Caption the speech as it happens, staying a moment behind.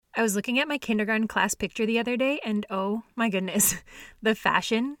I was looking at my kindergarten class picture the other day, and oh my goodness, the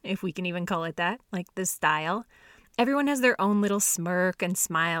fashion, if we can even call it that, like the style. Everyone has their own little smirk and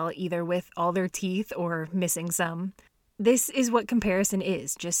smile, either with all their teeth or missing some. This is what comparison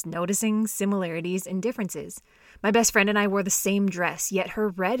is, just noticing similarities and differences. My best friend and I wore the same dress, yet her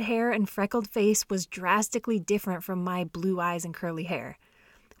red hair and freckled face was drastically different from my blue eyes and curly hair.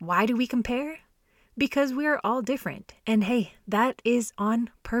 Why do we compare? Because we are all different. And hey, that is on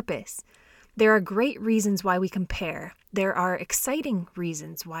purpose. There are great reasons why we compare. There are exciting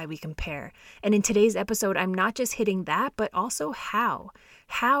reasons why we compare. And in today's episode, I'm not just hitting that, but also how.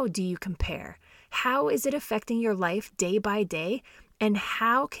 How do you compare? How is it affecting your life day by day? And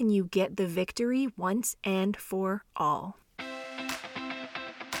how can you get the victory once and for all?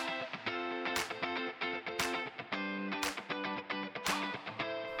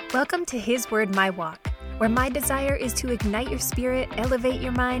 Welcome to His Word, My Walk, where my desire is to ignite your spirit, elevate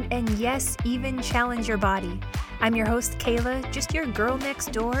your mind, and yes, even challenge your body. I'm your host, Kayla, just your girl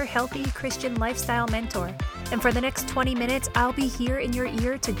next door, healthy Christian lifestyle mentor. And for the next 20 minutes, I'll be here in your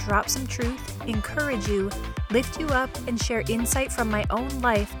ear to drop some truth, encourage you, lift you up, and share insight from my own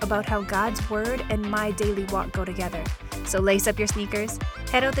life about how God's Word and my daily walk go together. So lace up your sneakers,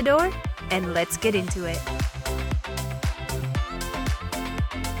 head out the door, and let's get into it.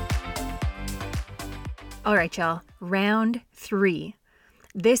 All right, y'all, round 3.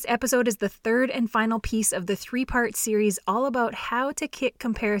 This episode is the third and final piece of the 3-part series all about how to kick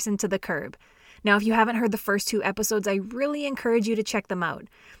comparison to the curb. Now, if you haven't heard the first 2 episodes, I really encourage you to check them out.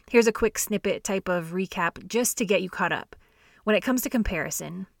 Here's a quick snippet type of recap just to get you caught up. When it comes to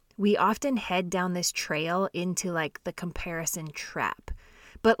comparison, we often head down this trail into like the comparison trap.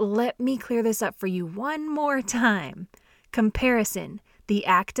 But let me clear this up for you one more time. Comparison, the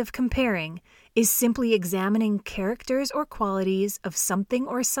act of comparing, is simply examining characters or qualities of something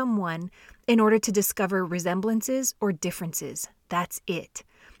or someone in order to discover resemblances or differences. That's it.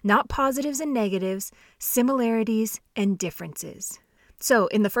 Not positives and negatives, similarities and differences. So,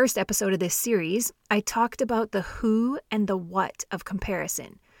 in the first episode of this series, I talked about the who and the what of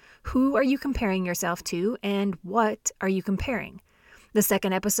comparison. Who are you comparing yourself to, and what are you comparing? The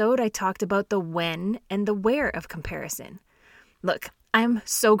second episode, I talked about the when and the where of comparison. Look, I'm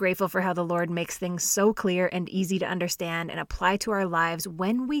so grateful for how the Lord makes things so clear and easy to understand and apply to our lives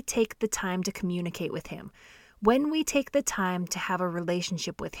when we take the time to communicate with Him, when we take the time to have a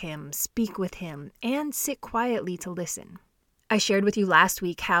relationship with Him, speak with Him, and sit quietly to listen. I shared with you last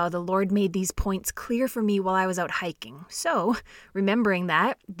week how the Lord made these points clear for me while I was out hiking. So, remembering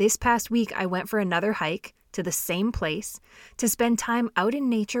that, this past week I went for another hike to the same place to spend time out in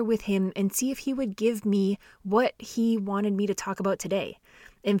nature with Him and see if He would give me what He wanted me to talk about today.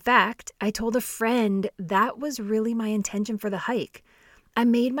 In fact, I told a friend that was really my intention for the hike. I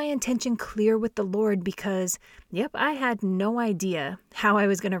made my intention clear with the Lord because, I had no idea how I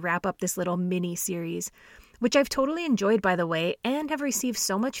was going to wrap up this little mini series, which I've totally enjoyed, by the way, and have received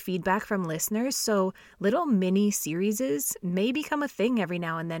so much feedback from listeners, so little mini series may become a thing every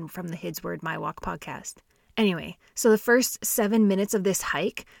now and then from the His Word, My Walk podcast. Anyway, so the first 7 minutes of this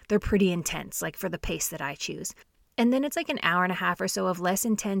hike, they're pretty intense, like for the pace that I choose. And then it's like an hour and a half or so of less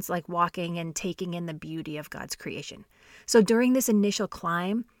intense, like walking and taking in the beauty of God's creation. So during this initial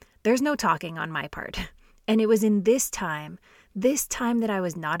climb, there's no talking on my part. And it was in this time that I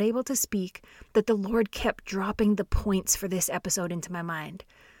was not able to speak, that the Lord kept dropping the points for this episode into my mind.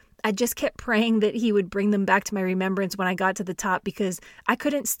 I just kept praying that He would bring them back to my remembrance when I got to the top because I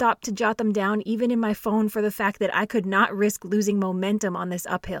couldn't stop to jot them down even in my phone for the fact that I could not risk losing momentum on this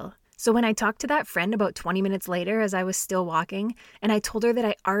uphill. So when I talked to that friend about 20 minutes later as I was still walking and I told her that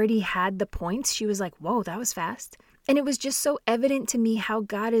I already had the points, she was like, "Whoa, that was fast." And it was just so evident to me how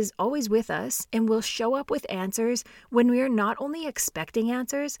God is always with us and will show up with answers when we are not only expecting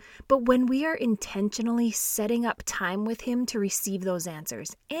answers, but when we are intentionally setting up time with Him to receive those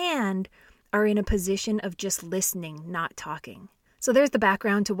answers and are in a position of just listening, not talking. So there's the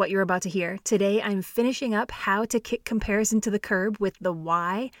background to what you're about to hear. Today, I'm finishing up how to kick comparison to the curb with the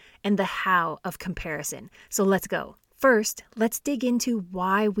why and the how of comparison. So let's go. First, let's dig into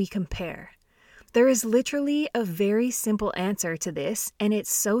why we compare. There is literally a very simple answer to this, and it's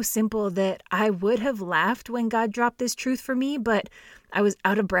so simple that I would have laughed when God dropped this truth for me, but I was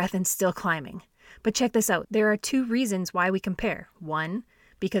out of breath and still climbing. But check this out. There are 2 reasons why we compare. 1,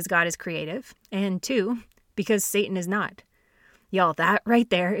 because God is creative, and 2, because Satan is not. Y'all, that right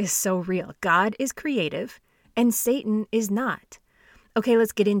there is so real. God is creative, and Satan is not. Okay,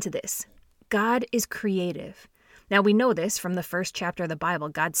 let's get into this. God is creative. Now, we know this from the first chapter of the Bible.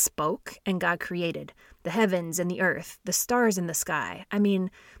 God spoke and God created. the heavens and the earth, the stars in the sky. I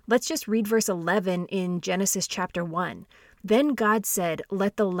mean, let's just read verse 11 in Genesis chapter 1. Then God said,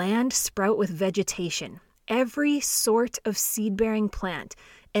 "Let the land sprout with vegetation, every sort of seed-bearing plant,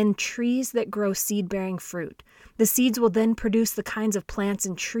 and trees that grow seed-bearing fruit. The seeds will then produce the kinds of plants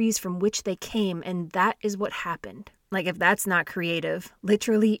and trees from which they came," and that is what happened. Like, if that's not creative,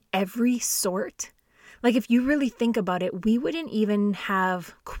 literally every sort. Like, if you really think about it, we wouldn't even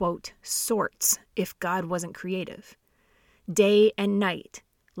have, quote, sorts if God wasn't creative. Day and night,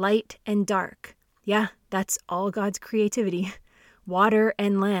 light and dark. Yeah, that's all God's creativity. Water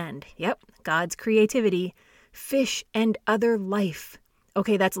and land. Yep, God's creativity. Fish and other life.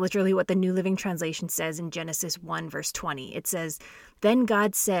 Okay, that's literally what the New Living Translation says in Genesis 1, verse 20. It says, "Then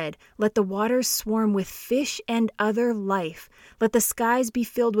God said, 'Let the waters swarm with fish and other life. Let the skies be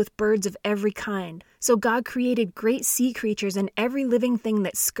filled with birds of every kind.' So God created great sea creatures and every living thing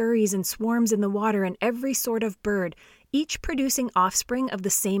that scurries and swarms in the water and every sort of bird, each producing offspring of the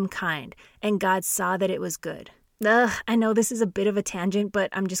same kind. And God saw that it was good." I know this is a bit of a tangent, but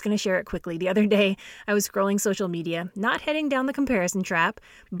I'm just going to share it quickly. The other day, I was scrolling social media, not heading down the comparison trap,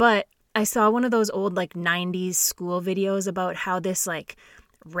 but I saw one of those old 90s school videos about how this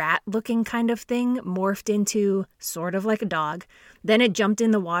rat-looking kind of thing morphed into sort of like a dog. Then it jumped in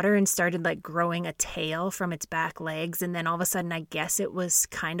the water and started growing a tail from its back legs. And then all of a sudden, I guess it was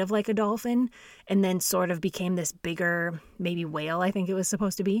kind of like a dolphin and then sort of became this bigger, maybe whale, I think it was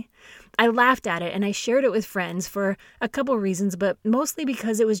supposed to be. I laughed at it and I shared it with friends for a couple reasons, but mostly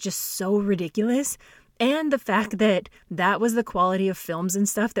because it was just so ridiculous. And the fact that that was the quality of films and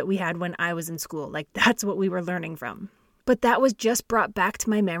stuff that we had when I was in school. That's what we were learning from. But that was just brought back to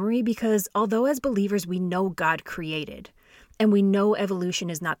my memory because although as believers we know God created and we know evolution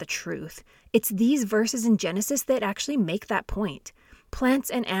is not the truth, it's these verses in Genesis that actually make that point.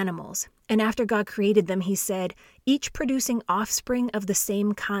 Plants and animals. And after God created them, he said, each producing offspring of the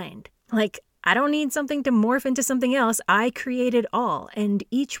same kind. I don't need something to morph into something else. I created all, and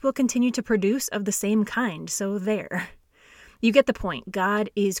each will continue to produce of the same kind. So there. You get the point. God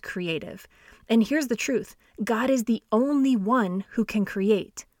is creative. And here's the truth. God is the only one who can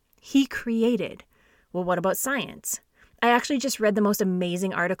create. He created. Well, what about science? I actually just read the most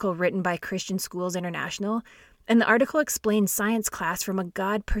amazing article written by Christian Schools International, and the article explained science class from a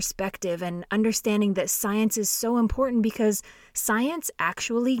God perspective and understanding that science is so important because science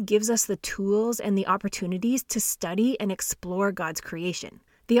actually gives us the tools and the opportunities to study and explore God's creation.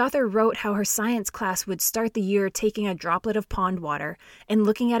 The author wrote how her science class would start the year taking a droplet of pond water and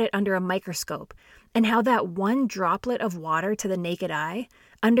looking at it under a microscope, and how that one droplet of water to the naked eye,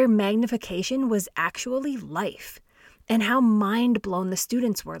 under magnification, was actually life. And how mind-blown the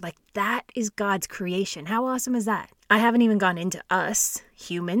students were. That is God's creation. How awesome is that? I haven't even gone into us,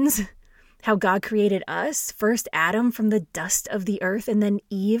 humans. How God created us, first Adam from the dust of the earth and then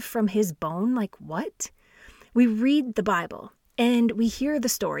Eve from his bone. What? We read the Bible and we hear the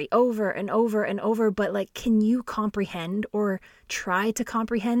story over and over and over, but can you comprehend or try to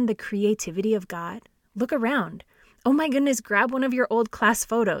comprehend the creativity of God? Look around. Oh my goodness, grab one of your old class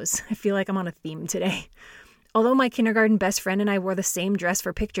photos. I feel like I'm on a theme today. Although my kindergarten best friend and I wore the same dress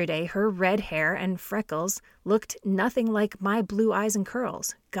for picture day, her red hair and freckles looked nothing like my blue eyes and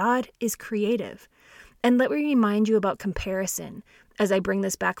curls. God is creative. And let me remind you about comparison as I bring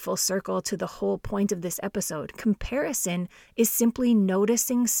this back full circle to the whole point of this episode. Comparison is simply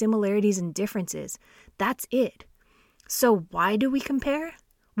noticing similarities and differences. That's it. So why do we compare?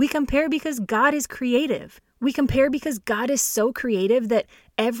 We compare because God is creative. We compare because God is so creative that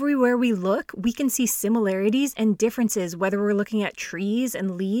everywhere we look, we can see similarities and differences, whether we're looking at trees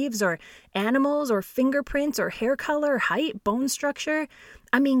and leaves or animals or fingerprints or hair color, height, bone structure.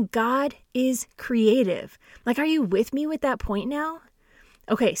 I mean, God is creative. Are you with me with that point now?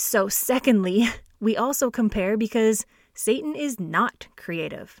 Okay, so secondly, we also compare because Satan is not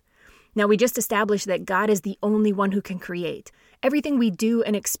creative. Now, we just established that God is the only one who can create. Everything we do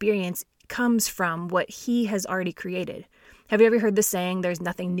and experience comes from what he has already created. Have you ever heard the saying, there's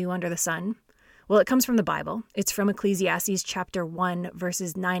nothing new under the sun? Well, it comes from the Bible. It's from Ecclesiastes chapter 1,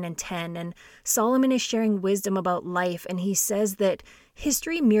 verses 9 and 10. And Solomon is sharing wisdom about life, and he says that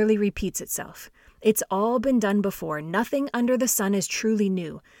history merely repeats itself. It's all been done before. Nothing under the sun is truly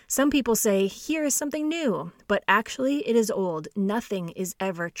new. Some people say, here is something new, but actually it is old. Nothing is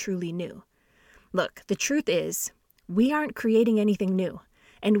ever truly new. Look, the truth is, we aren't creating anything new.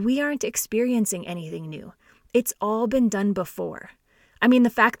 And we aren't experiencing anything new. It's all been done before. I mean, the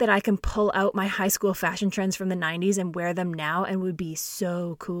fact that I can pull out my high school fashion trends from the 90s and wear them now and would be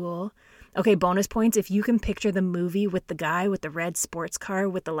so cool. Okay, bonus points if you can picture the movie with the guy with the red sports car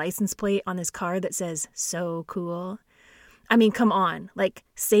with the license plate on his car that says, "So cool." I mean, come on. Like,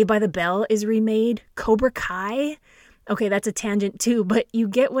 Saved by the Bell is remade. Cobra Kai? Okay, that's a tangent too, but you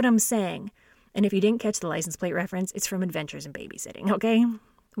get what I'm saying. And if you didn't catch the license plate reference, it's from Adventures in Babysitting, okay?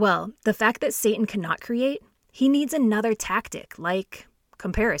 Well, the fact that Satan cannot create, he needs another tactic, like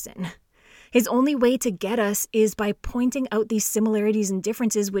comparison. His only way to get us is by pointing out these similarities and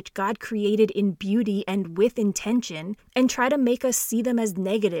differences which God created in beauty and with intention, and try to make us see them as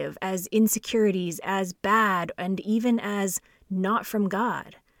negative, as insecurities, as bad, and even as not from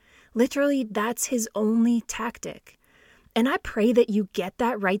God. Literally, that's his only tactic. And I pray that you get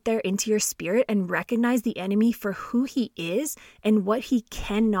that right there into your spirit and recognize the enemy for who he is and what he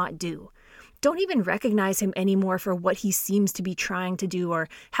cannot do. Don't even recognize him anymore for what he seems to be trying to do or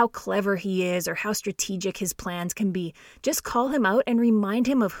how clever he is or how strategic his plans can be. Just call him out and remind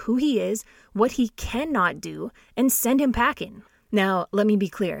him of who he is, what he cannot do, and send him packing. Now, let me be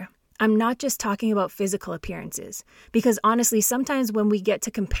clear. I'm not just talking about physical appearances, because honestly, sometimes when we get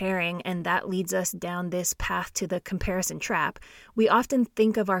to comparing and that leads us down this path to the comparison trap, we often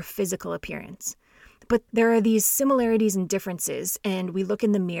think of our physical appearance. But there are these similarities and differences, and we look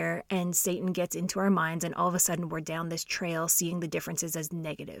in the mirror and Satan gets into our minds, and all of a sudden we're down this trail seeing the differences as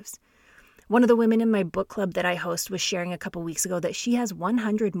negatives. One of the women in my book club that I host was sharing a couple weeks ago that she has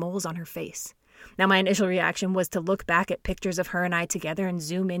 100 moles on her face. Now, my initial reaction was to look back at pictures of her and I together and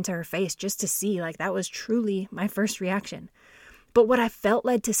zoom into her face just to see, like, that was truly my first reaction. But what I felt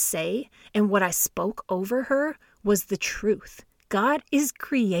led to say and what I spoke over her was the truth. God is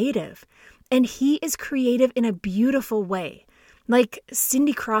creative. And he is creative in a beautiful way. Like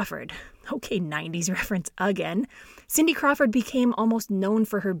Cindy Crawford. Okay, 90s reference again. Cindy Crawford became almost known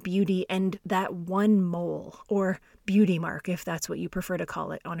for her beauty and that one mole, or beauty mark, if that's what you prefer to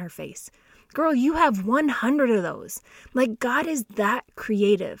call it, on her face. Girl, you have 100 of those. Like, God is that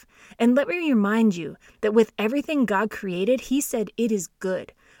creative. And let me remind you that with everything God created, he said it is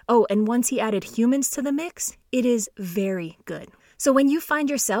good. Oh, and once he added humans to the mix, it is very good. So when you find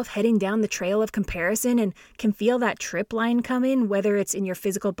yourself heading down the trail of comparison and can feel that trip line come in, whether it's in your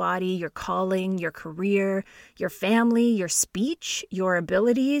physical body, your calling, your career, your family, your speech, your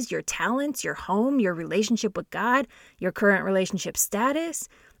abilities, your talents, your home, your relationship with God, your current relationship status,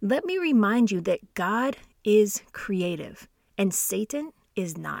 let me remind you that God is creative and Satan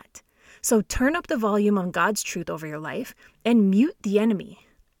is not. So turn up the volume on God's truth over your life and mute the enemy.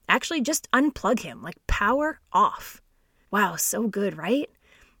 Actually, just unplug him, like power off. Wow, so good, right?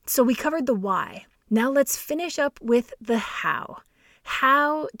 So we covered the why. Now let's finish up with the how.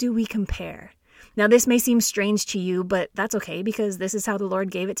 How do we compare? Now this may seem strange to you, but that's okay because this is how the Lord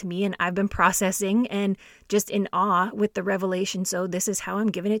gave it to me and I've been processing and just in awe with the revelation, so this is how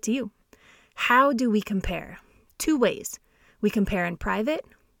I'm giving it to you. How do we compare? 2 ways. We compare in private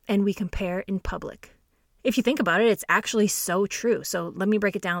and we compare in public. If you think about it, it's actually so true. So let me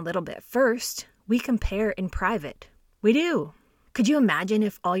break it down a little bit. First, we compare in private. We do. Could you imagine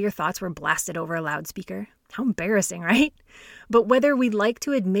if all your thoughts were blasted over a loudspeaker? How embarrassing, right? But whether we like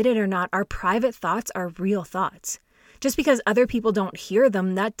to admit it or not, our private thoughts are real thoughts. Just because other people don't hear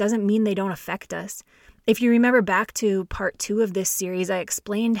them, that doesn't mean they don't affect us. If you remember back to part 2 of this series, I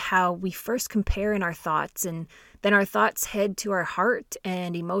explained how we first compare in our thoughts, and then our thoughts head to our heart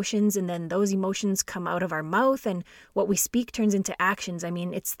and emotions, and then those emotions come out of our mouth, and what we speak turns into actions. I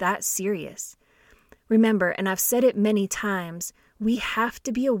mean, it's that serious. Remember, and I've said it many times, we have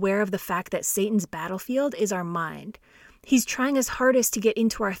to be aware of the fact that Satan's battlefield is our mind. He's trying his hardest to get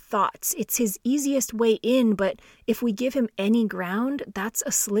into our thoughts. It's his easiest way in, but if we give him any ground, that's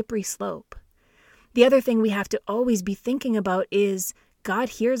a slippery slope. The other thing we have to always be thinking about is God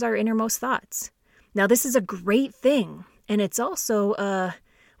hears our innermost thoughts. Now, this is a great thing, and it's also,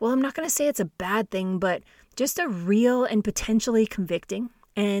 I'm not going to say it's a bad thing, but just a real and potentially convicting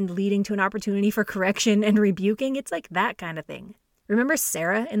and leading to an opportunity for correction and rebuking. It's like that kind of thing. Remember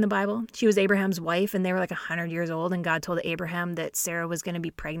Sarah in the Bible? She was Abraham's wife and they were like 100 years old and God told Abraham that Sarah was going to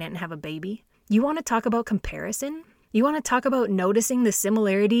be pregnant and have a baby. You want to talk about comparison? You want to talk about noticing the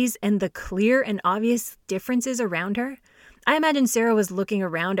similarities and the clear and obvious differences around her? I imagine Sarah was looking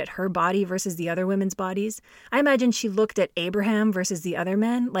around at her body versus the other women's bodies. I imagine she looked at Abraham versus the other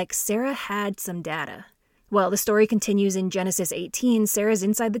men. Like Sarah had some data. Well, the story continues in Genesis 18. Sarah's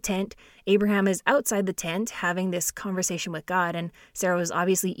inside the tent. Abraham is outside the tent having this conversation with God, and Sarah was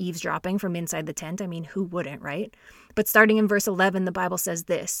obviously eavesdropping from inside the tent. I mean, who wouldn't, right? But starting in verse 11, the Bible says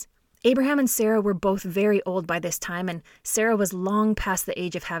this: Abraham and Sarah were both very old by this time, and Sarah was long past the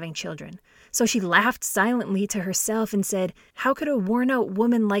age of having children. So she laughed silently to herself and said, "How could a worn-out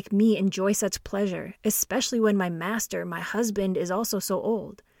woman like me enjoy such pleasure, especially when my master, my husband, is also so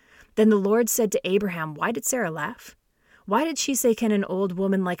old?" Then the Lord said to Abraham, "Why did Sarah laugh? Why did she say, 'Can an old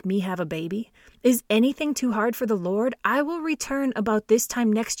woman like me have a baby?' Is anything too hard for the Lord? I will return about this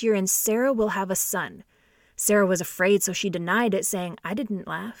time next year, and Sarah will have a son." Sarah was afraid, so she denied it, saying, "I didn't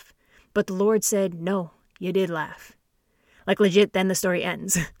laugh." But the Lord said, "No, you did laugh." Like legit, then the story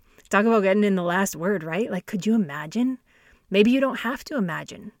ends. Talk about getting in the last word, right? Like, could you imagine? Maybe you don't have to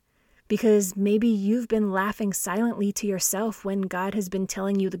imagine, because maybe you've been laughing silently to yourself when God has been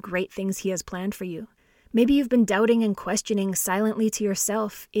telling you the great things he has planned for you. Maybe you've been doubting and questioning silently to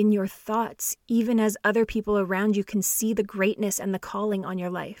yourself in your thoughts, even as other people around you can see the greatness and the calling on your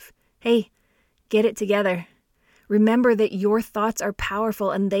life. Hey, get it together. Remember that your thoughts are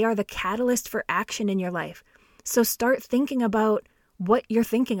powerful and they are the catalyst for action in your life. So start thinking about what you're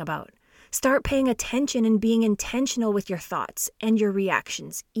thinking about. Start paying attention and being intentional with your thoughts and your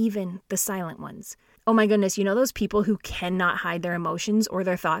reactions, even the silent ones. Oh my goodness, you know those people who cannot hide their emotions or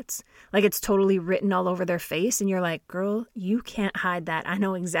their thoughts? Like it's totally written all over their face and you're like, "Girl, you can't hide that. I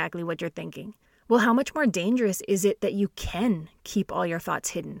know exactly what you're thinking." Well, how much more dangerous is it that you can keep all your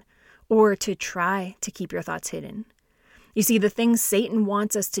thoughts hidden, or to try to keep your thoughts hidden? You see, the thing Satan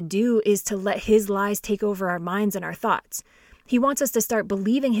wants us to do is to let his lies take over our minds and our thoughts. He wants us to start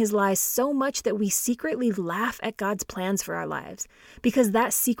believing his lies so much that we secretly laugh at God's plans for our lives, because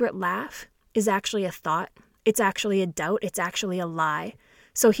that secret laugh is actually a thought. It's actually a doubt. It's actually a lie.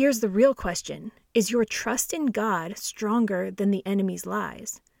 So here's the real question. Is your trust in God stronger than the enemy's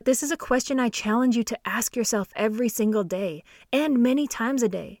lies? This is a question I challenge you to ask yourself every single day and many times a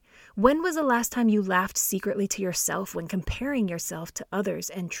day. When was the last time you laughed secretly to yourself when comparing yourself to others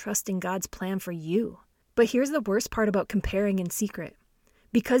and trusting God's plan for you? But here's the worst part about comparing in secret.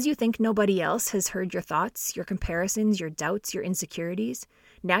 Because you think nobody else has heard your thoughts, your comparisons, your doubts, your insecurities,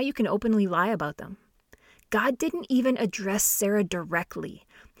 now you can openly lie about them. God didn't even address Sarah directly.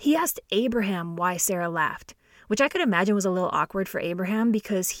 He asked Abraham why Sarah laughed, which I could imagine was a little awkward for Abraham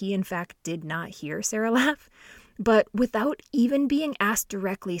because he, in fact, did not hear Sarah laugh. But without even being asked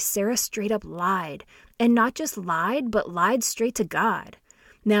directly, Sarah straight up lied. And not just lied, but lied straight to God.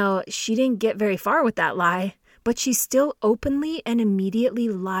 Now, she didn't get very far with that lie, but she still openly and immediately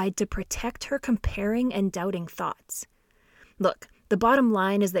lied to protect her comparing and doubting thoughts. Look, the bottom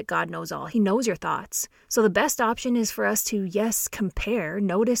line is that God knows all. He knows your thoughts. So the best option is for us to, yes, compare,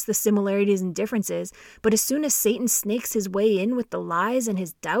 notice the similarities and differences, but as soon as Satan snakes his way in with the lies and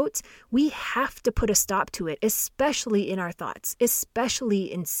his doubts, we have to put a stop to it, especially in our thoughts,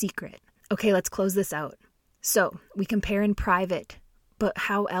 especially in secret. Okay, let's close this out. So, we compare in private, but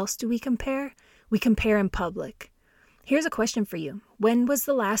how else do we compare? We compare in public. Here's a question for you. When was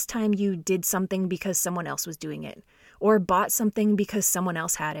the last time you did something because someone else was doing it? Or bought something because someone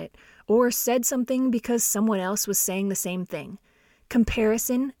else had it? Or said something because someone else was saying the same thing?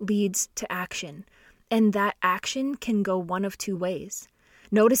 Comparison leads to action, and that action can go one of two ways.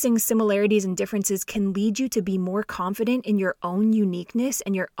 Noticing similarities and differences can lead you to be more confident in your own uniqueness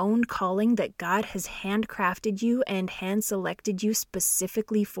and your own calling that God has handcrafted you and hand-selected you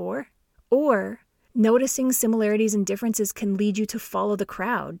specifically for. Or noticing similarities and differences can lead you to follow the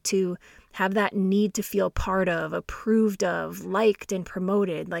crowd, to have that need to feel part of, approved of, liked and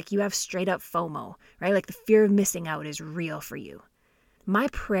promoted, like you have straight up FOMO, right? Like the fear of missing out is real for you. My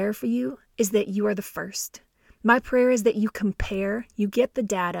prayer for you is that you are the first. My prayer is that you compare, you get the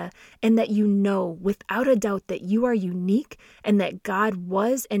data, and that you know without a doubt that you are unique and that God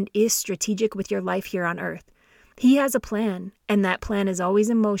was and is strategic with your life here on earth. He has a plan, and that plan is always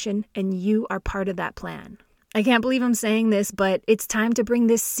in motion, and you are part of that plan. I can't believe I'm saying this, but it's time to bring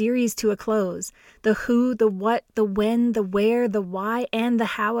this series to a close. The who, the what, the when, the where, the why, and the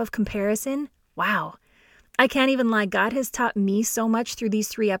how of comparison. Wow. I can't even lie. God has taught me so much through these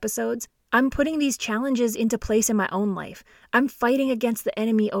 3 episodes. I'm putting these challenges into place in my own life. I'm fighting against the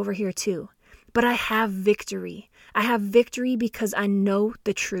enemy over here too. But I have victory. I have victory because I know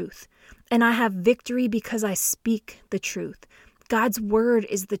the truth. And I have victory because I speak the truth. God's word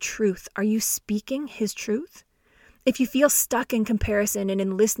is the truth. Are you speaking his truth? If you feel stuck in comparison and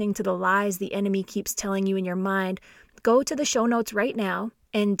in listening to the lies the enemy keeps telling you in your mind, go to the show notes right now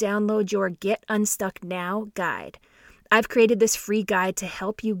and download your Get Unstuck Now guide. I've created this free guide to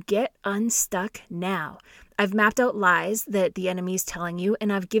help you get unstuck now. I've mapped out lies that the enemy is telling you,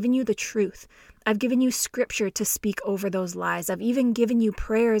 and I've given you the truth. I've given you scripture to speak over those lies. I've even given you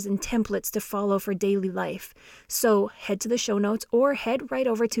prayers and templates to follow for daily life. So head to the show notes or head right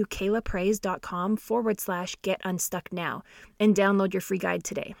over to kaylapraise.com/getunstucknow and download your free guide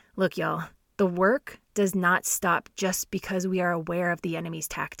today. Look, y'all, the work does not stop just because we are aware of the enemy's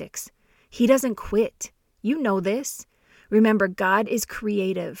tactics. He doesn't quit. You know this. Remember, God is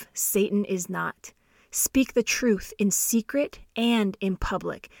creative. Satan is not. Speak the truth in secret and in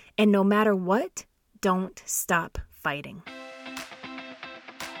public. And no matter what, don't stop fighting.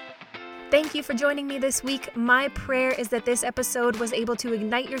 Thank you for joining me this week. My prayer is that this episode was able to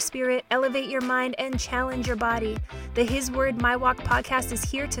ignite your spirit, elevate your mind, and challenge your body. The His Word, My Walk podcast is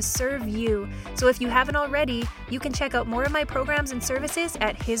here to serve you. So if you haven't already, you can check out more of my programs and services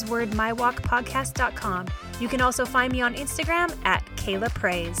at hiswordmywalkpodcast.com. You can also find me on Instagram at Kayla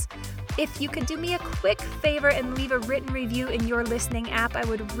Praise. If you could do me a quick favor and leave a written review in your listening app, I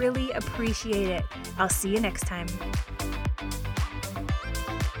would really appreciate it. I'll see you next time.